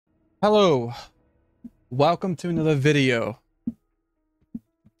Hello, welcome to another video.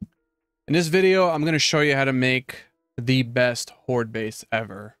 In this video, I'm going to show you how to make the best horde base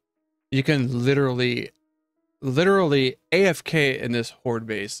ever. You can literally AFK in this horde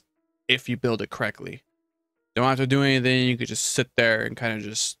base if you build it correctly. Don't have to do anything. You could just sit there and kind of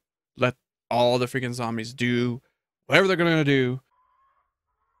just let all the freaking zombies do whatever they're going to do.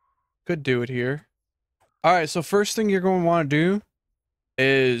 Could do it here. All right, so first thing you're going to want to do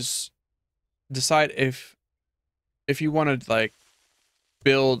is decide if you want to like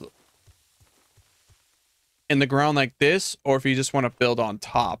build in the ground like this, or if you just want to build on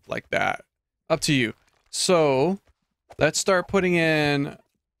top like that. Up to you. So let's start putting in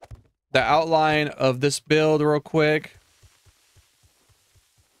the outline of this build real quick.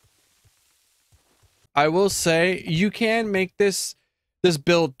 I will say you can make this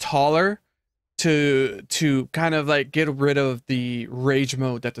build taller to kind of like get rid of the rage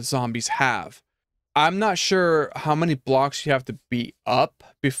mode that the zombies have. I'm not sure how many blocks you have to be up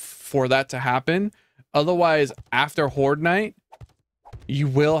before that to happen. Otherwise, after Horde Night, you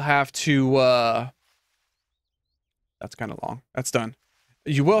will have to that's kind of long. That's done.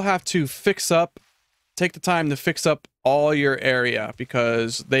 You will have to take the time to fix up all your area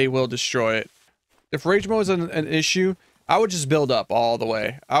because they will destroy it. If rage mode is an issue, I would just build up all the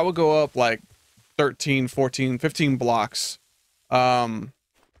way. I would go up like 13, 14, 15 blocks.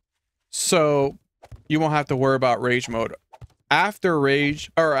 So you won't have to worry about rage mode. After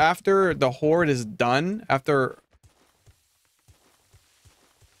the horde is done, after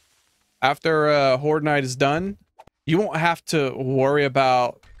horde night is done, you won't have to worry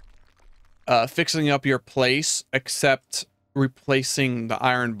about fixing up your place except replacing the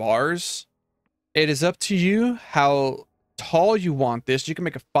iron bars. It is up to you how tall you want this. You can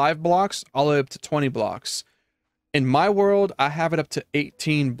make it 5 blocks all the way up to 20 blocks. In my world, I have it up to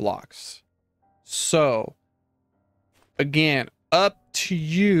 18 blocks. So again, up to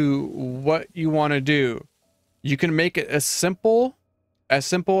you what you want to do. You can make it as simple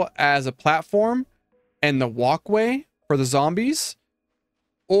as a platform and the walkway for the zombies,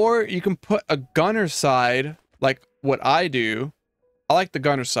 or you can put a gunner side like what I do. I like the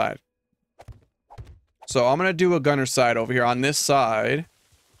gunner side. So I'm going to do a gunner side over here on this side.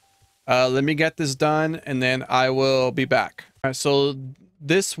 Let me get this done and then I will be back. All right, so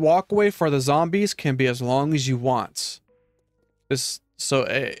this walkway for the zombies can be as long as you want. So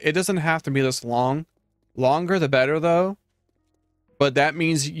it doesn't have to be this long. Longer the better though. But that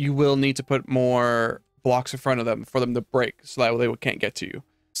means you will need to put more blocks in front of them for them to break so that they can't get to you.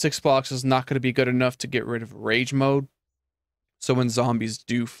 6 blocks is not going to be good enough to get rid of rage mode. So when zombies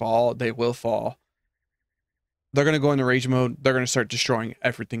do fall, they will fall. They're going to go into rage mode. They're going to start destroying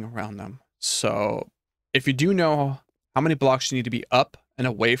everything around them. So if you do know how many blocks you need to be up and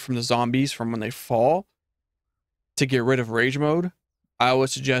away from the zombies from when they fall to get rid of rage mode, I would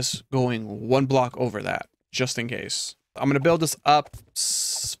suggest going 1 block over that, just in case. I'm going to build this up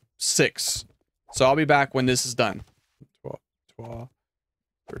 6. So I'll be back when this is done. 12,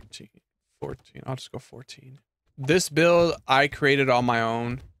 13, 14. I'll just go 14. This build I created on my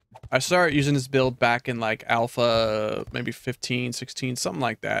own. I started using this build back in like alpha, maybe 15, 16, something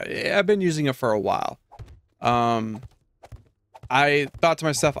like that. I've been using it for a while. I thought to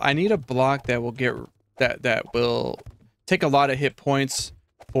myself, I need a block that will get that will take a lot of hit points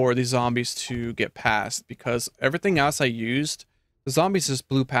for these zombies to get past, because everything else I used, the zombies just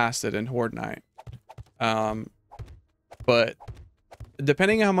blew past it in Horde Night. But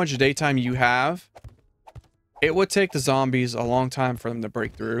depending on how much daytime you have, it would take the zombies a long time for them to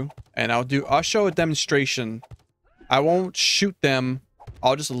break through. And I'll show a demonstration. I won't shoot them.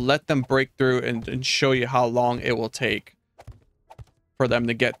 I'll just let them break through and show you how long it will take for them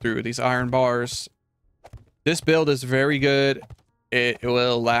to get through these iron bars. This build is very good. It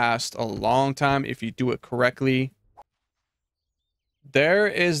will last a long time if you do it correctly. There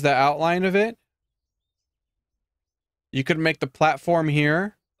is the outline of it. You could make the platform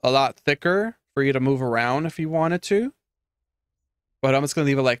here a lot thicker for you to move around if you wanted to. But I'm just going to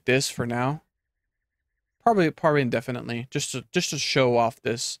leave it like this for now. Probably indefinitely, just to show off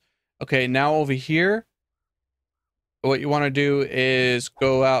this. Okay, now over here, what you want to do is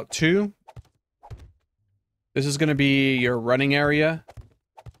go out 2. This is going to be your running area.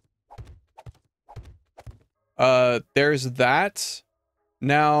 There's that.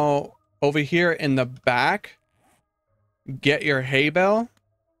 Now, over here in the back, get your hay bale.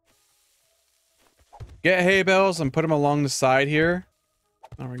 Get hay bales and put them along the side here.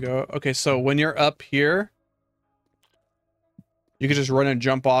 There we go. Okay, so when you're up here, you can just run and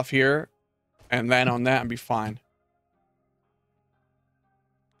jump off here and land on that and be fine.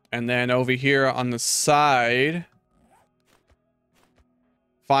 And then over here on the side,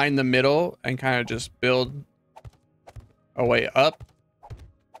 find the middle and kind of just build a way up.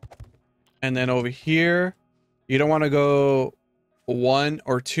 And then over here, you don't want to go 1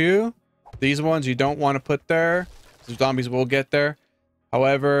 or 2. These ones you don't want to put there. The zombies will get there.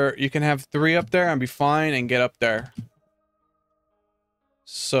 However, you can have 3 up there and be fine and get up there.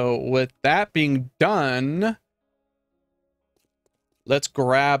 So with that being done, let's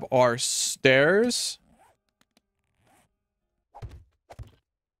grab our stairs.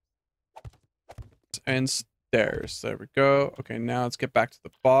 And stairs. There we go. Okay, now let's get back to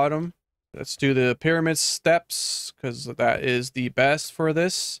the bottom. Let's do the pyramid steps because that is the best for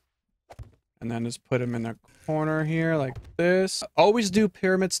this. And then just put them in the corner here like this. Always do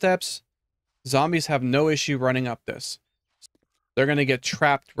pyramid steps. Zombies have no issue running up this. They're going to get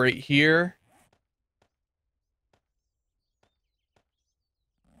trapped right here.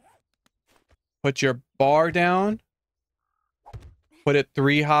 Put your bar down. Put it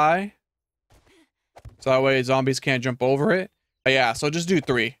 3 high. So that way zombies can't jump over it. But yeah, so just do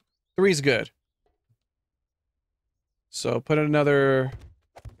 3. 3's good. So put another...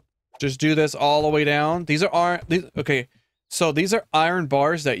 Just do this all the way down. These are okay. So these are iron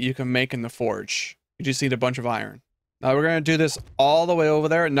bars that you can make in the forge. You just need a bunch of iron. Now we're going to do this all the way over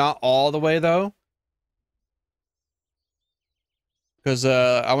there. Not all the way though. Because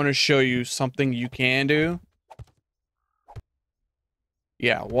I want to show you something you can do.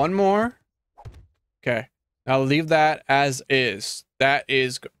 Yeah, one more. Okay. Now leave that as is. That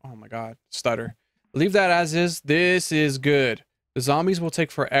is... Oh my god. Stutter. Leave that as is. This is good. The zombies will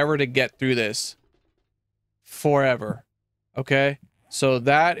take forever to get through this. Forever. Okay? So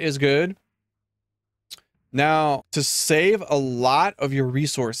that is good. Now, to save a lot of your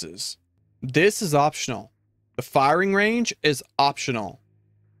resources, this is optional. The firing range is optional.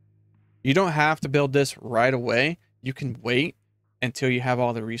 You don't have to build this right away. You can wait until you have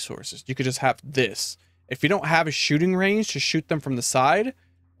all the resources. You could just have this. If you don't have a shooting range to shoot them from the side,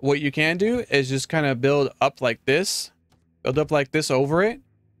 what you can do is just kind of build up like this. Build up like this over it.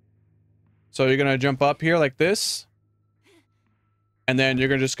 So you're going to jump up here like this. And then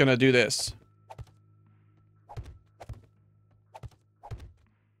you're just going to do this.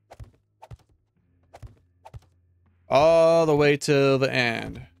 All the way to the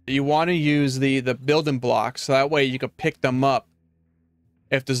end. You want to use the building blocks. So that way you can pick them up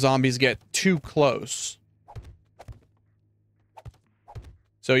if the zombies get too close.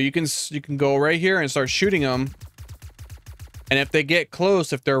 So you can go right here and start shooting them. And if they get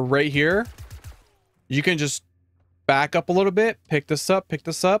close, if they're right here, you can just back up a little bit, pick this up,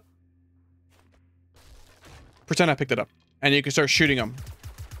 pretend I picked it up, and you can start shooting them.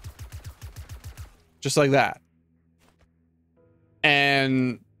 Just like that.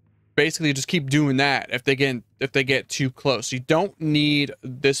 And basically just keep doing that if they get too close. You don't need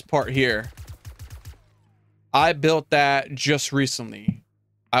this part here. I built that just recently.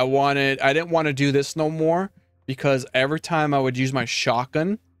 I didn't want to do this no more. Because every time I would use my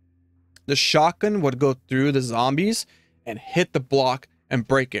shotgun, the shotgun would go through the zombies and hit the block and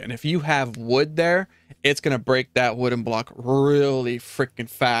break it. And if you have wood there, it's going to break that wooden block really freaking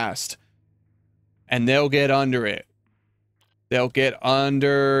fast. And they'll get under it. They'll get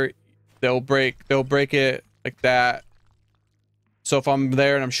under, they'll break it like that. So if I'm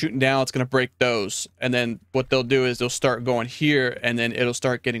there and I'm shooting down, it's going to break those. And then what they'll do is they'll start going here and then it'll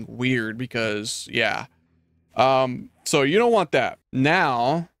start getting weird because, yeah. So you don't want that.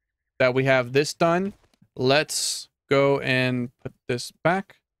 Now that we have this done, let's go and put this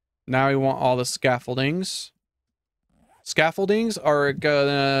back. Now we want all the scaffoldings. Scaffoldings are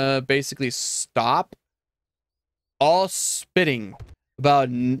gonna basically stop all spitting. About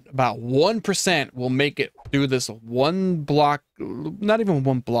 1% will make it through this one block, not even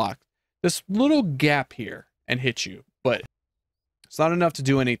one block, this little gap here and hit you, but it's not enough to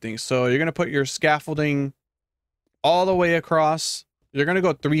do anything. So you're gonna put your scaffolding all the way across. You're gonna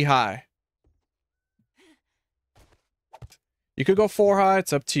go 3 high. You could go 4 high,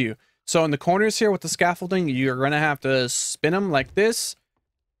 it's up to you. So in the corners here with the scaffolding, you're gonna have to spin them like this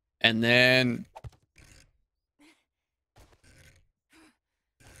and then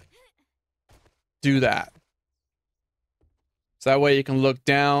do that. So that way you can look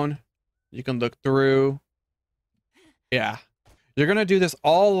down, you can look through. Yeah. You're gonna do this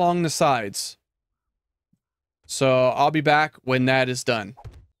all along the sides. So I'll be back when that is done.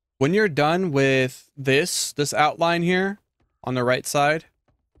 When you're done with this outline here on the right side,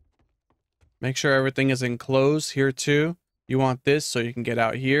 make sure everything is enclosed here too. You want this so you can get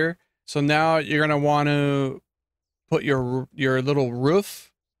out here. So now you're gonna want to put your little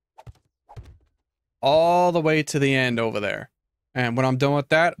roof all the way to the end over there. And when I'm done with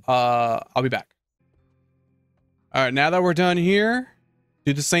that, I'll be back. All right, now that we're done here,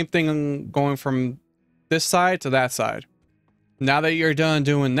 do the same thing going from this side to that side. Now that you're done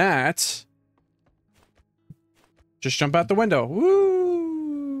doing that, just jump out the window.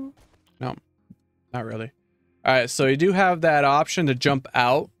 Woo! No, not really. All right, so you do have that option to jump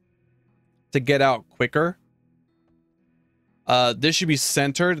out to get out quicker. This should be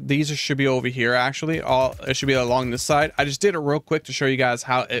centered. These should be over here, actually. It should be along this side. I just did it real quick to show you guys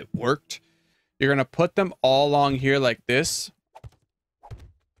how it worked. You're going to put them all along here like this,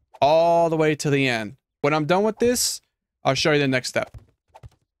 all the way to the end. When I'm done with this, I'll show you the next step.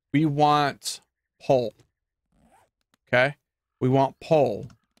 We want pole. Okay? We want pole.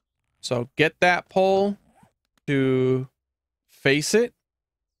 So get that pole to face it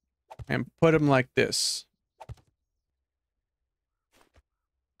and put them like this.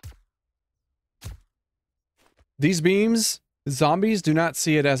 These beams, zombies do not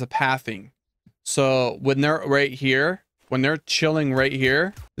see it as a pathing. So when they're right here, when they're chilling right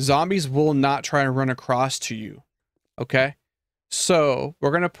here, zombies will not try to run across to you. Okay? So we're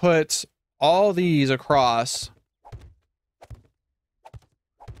going to put all these across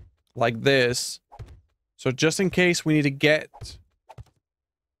like this. So just in case we need to get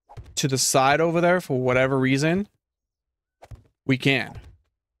to the side over there for whatever reason, we can.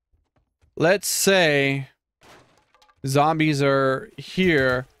 Let's say zombies are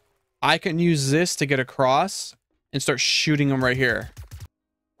here. I can use this to get across and start shooting them right here.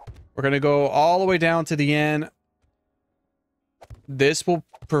 We're going to go all the way down to the end. This will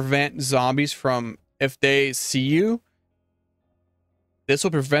prevent zombies from, if they see you, this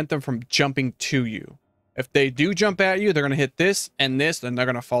will prevent them from jumping to you. If they do jump at you, they're going to hit this and this, and they're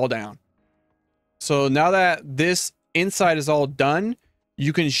going to fall down. So now that this inside is all done,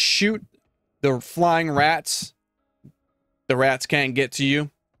 you can shoot the flying rats. The rats can't get to you.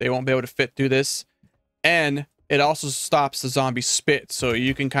 They won't be able to fit through this. And it also stops the zombie spit, so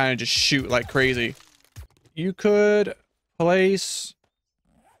you can kind of just shoot like crazy. You could place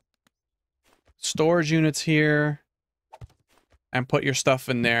storage units here and put your stuff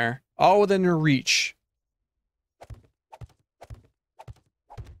in there, all within your reach.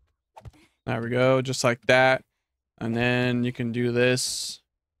 There we go, just like that. And then you can do this.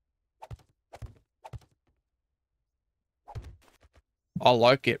 I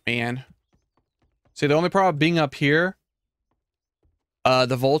like it, man. See, the only problem being up here,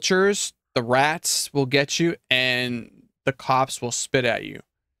 the vultures, the rats will get you, and the cops will spit at you.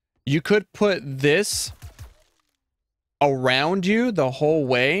 You could put this around you the whole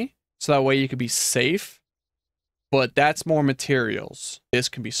way, so that way you could be safe. But that's more materials. This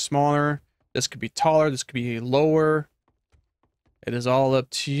can be smaller. This could be taller. This could be lower. It is all up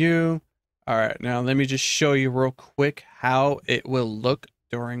to you. All right, now let me just show you real quick how it will look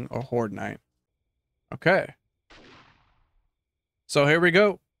during a horde night. Okay. So here we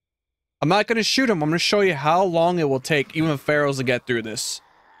go. I'm not going to shoot them. I'm going to show you how long it will take even pharaohs to get through this.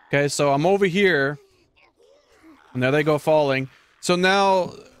 Okay, so I'm over here. And there they go falling. So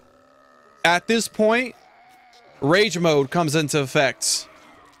now, at this point, rage mode comes into effect.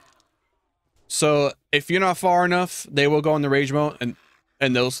 So if you're not far enough, they will go in the rage mode,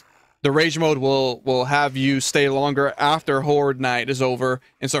 and the rage mode will have you stay longer after horde night is over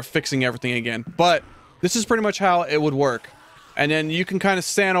and start fixing everything again. But this is pretty much how it would work. And then you can kind of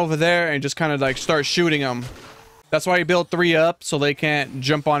stand over there and just kind of like start shooting them. That's why you build 3 up, so they can't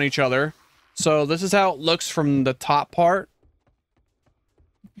jump on each other. So this is how it looks from the top part.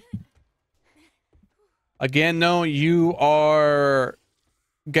 Again, no, you are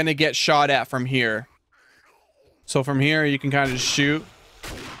gonna get shot at from here. So from here, you can kind of just shoot.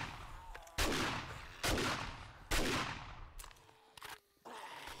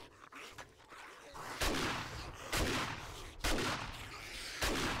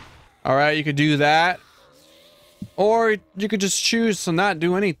 All right, you could do that. Or you could just choose to not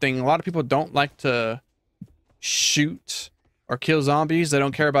do anything. A lot of people don't like to shoot or kill zombies. They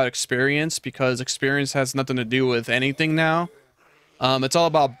don't care about experience because experience has nothing to do with anything now. It's all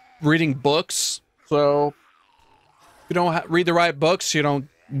about reading books. So if you don't read the right books, you don't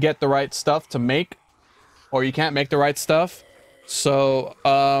get the right stuff to make, or you can't make the right stuff. So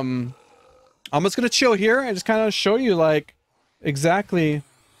I'm just gonna chill here and just kind of show you like exactly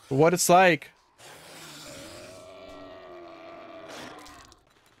what it's like.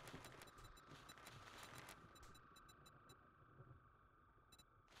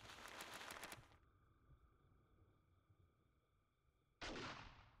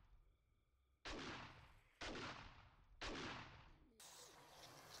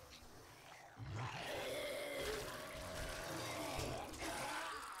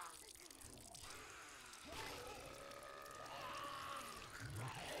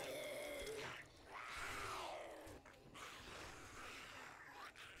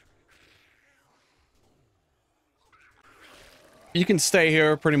 you can stay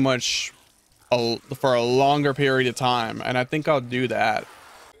here pretty much for a longer period of time, and I think I'll do that.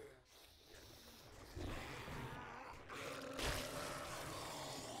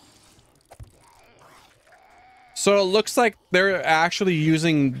 So it looks like they're actually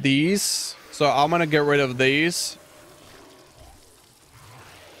using these. So I'm gonna get rid of these.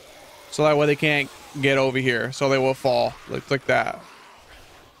 So that way they can't get over here. So they will fall. Looks like that.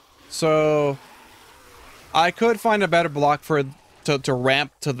 So I could find a better block for to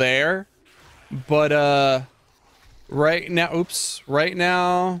ramp to there. But right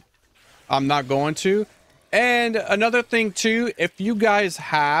now I'm not going to. And another thing too, if you guys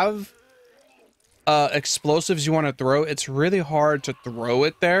have explosives you want to throw, it's really hard to throw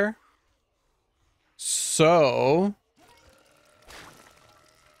it there. So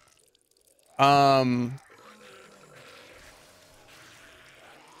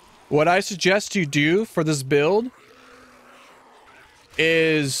what I suggest you do for this build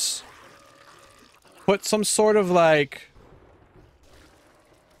is put some sort of like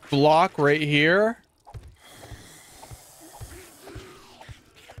block right here.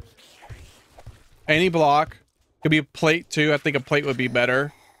 Any block. Could be a plate too. I think a plate would be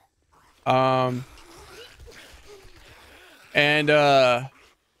better. And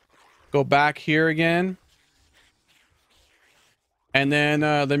go back here again. And then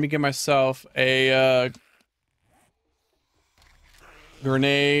let me get myself a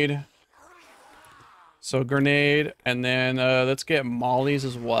grenade. So grenade, and then let's get mollies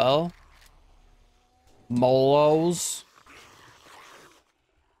as well. Molos.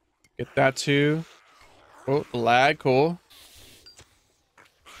 Get that too. Oh, lag, cool.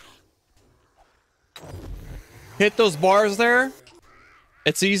 Hit those bars there.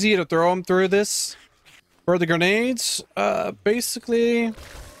 It's easy to throw them through this. For the grenades, basically...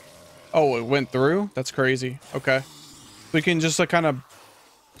 Oh, it went through? That's crazy. Okay. We can just like kind of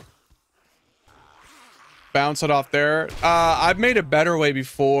bounce it off there. I've made a better way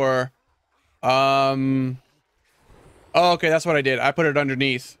before. Oh, okay, that's what I did. I put it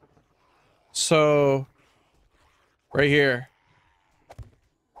underneath. So, right here.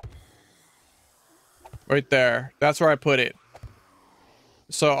 Right there. That's where I put it.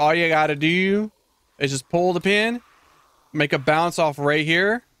 So all you gotta do is just pull the pin, make a bounce off right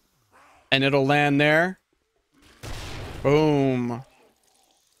here, and it'll land there. Boom.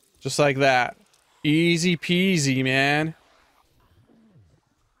 Just like that. Easy peasy, man.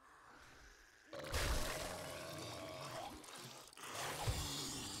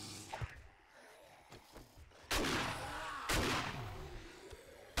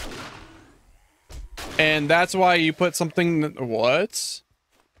 And that's why you put something that, what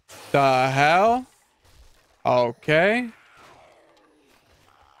the hell? Okay.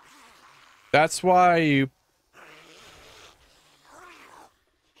 That's why you...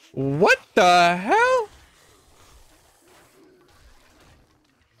 What the hell?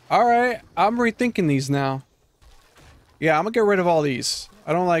 Alright, I'm rethinking these now. Yeah, I'm gonna get rid of all these.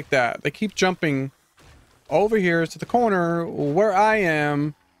 I don't like that. They keep jumping over here to the corner where I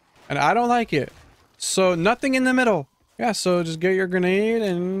am, and I don't like it. So nothing in the middle. Yeah, so just get your grenade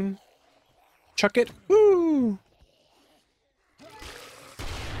and chuck it. Woo!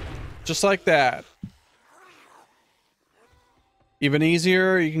 Just like that. Even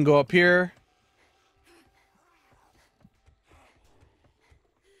easier, you can go up here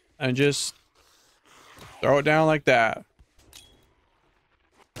and just throw it down like that.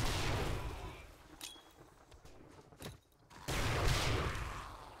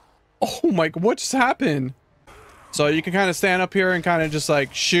 Oh my, what just happened? So you can kind of stand up here and kind of just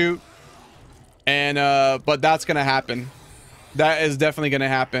like shoot. And, but that's gonna happen. That is definitely gonna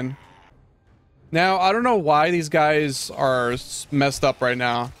happen. Now, I don't know why these guys are messed up right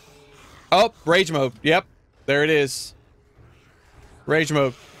now. Oh, rage mode. Yep, there it is. Rage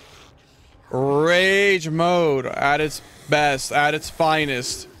mode. Rage mode at its best, at its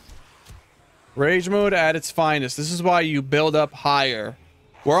finest. Rage mode at its finest. This is why you build up higher.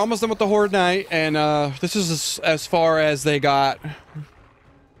 We're almost done with the Horde night, and this is as far as they got.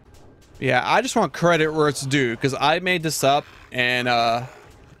 Yeah, I just want credit where it's due, because I made this up, and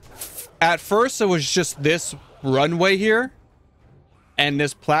at first it was just this runway here, and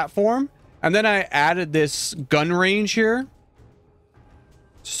this platform, and then I added this gun range here,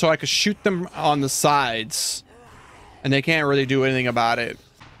 so I could shoot them on the sides, and they can't really do anything about it.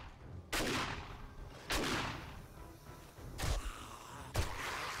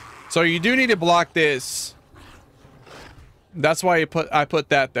 So you do need to block this. That's why I put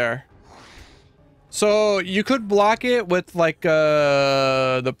that there. So you could block it with like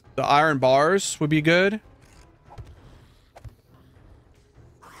the iron bars would be good.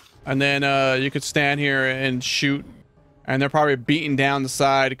 And then you could stand here and shoot, and they're probably beating down the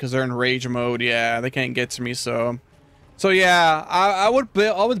side because they're in rage mode. Yeah, they can't get to me. So yeah, I would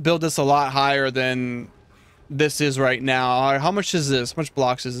build this a lot higher than this is right now. How much is this? How much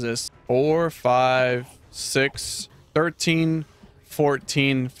blocks is this? 4, 5, 6, 13,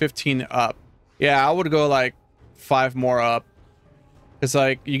 14, 15 up. Yeah, I would go like 5 more up. It's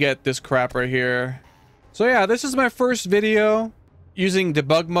like you get this crap right here. So yeah, this is my first video using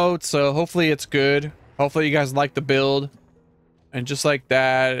debug mode, so hopefully it's good. Hopefully you guys like the build. And just like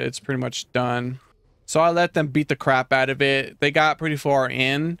that, it's pretty much done. So I let them beat the crap out of it. They got pretty far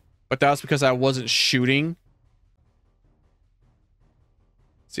in, but that was because I wasn't shooting.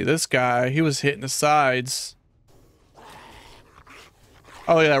 See, this guy, he was hitting the sides.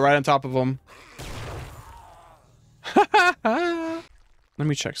 Oh yeah, right on top of him. Let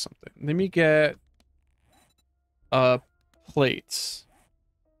me check something. Let me get plates.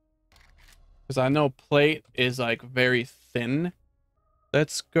 Because I know plate is like very thin.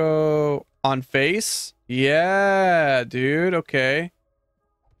 Let's go on face. Yeah, dude. Okay.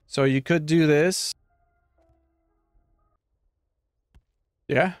 So you could do this.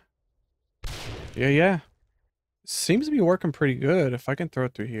 Yeah. Yeah. Seems to be working pretty good. If I can throw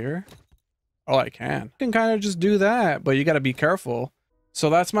it through here. Oh, I can. You can kind of just do that, but you got to be careful. So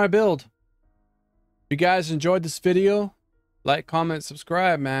that's my build. If you guys enjoyed this video, like, comment,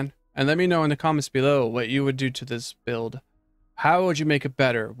 subscribe, man. And let me know in the comments below what you would do to this build. How would you make it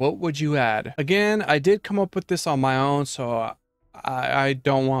better? What would you add? Again, I did come up with this on my own, so I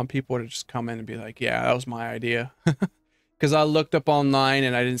don't want people to just come in and be like, yeah, that was my idea. Because I looked up online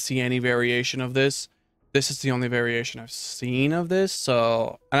and I didn't see any variation of this. This is the only variation I've seen of this.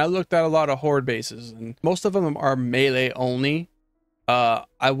 So, and I looked at a lot of horde bases, and most of them are melee only.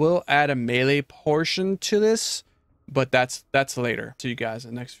 I will add a melee portion to this, but that's later. See you guys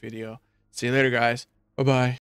in the next video. See you later, guys. Bye-bye.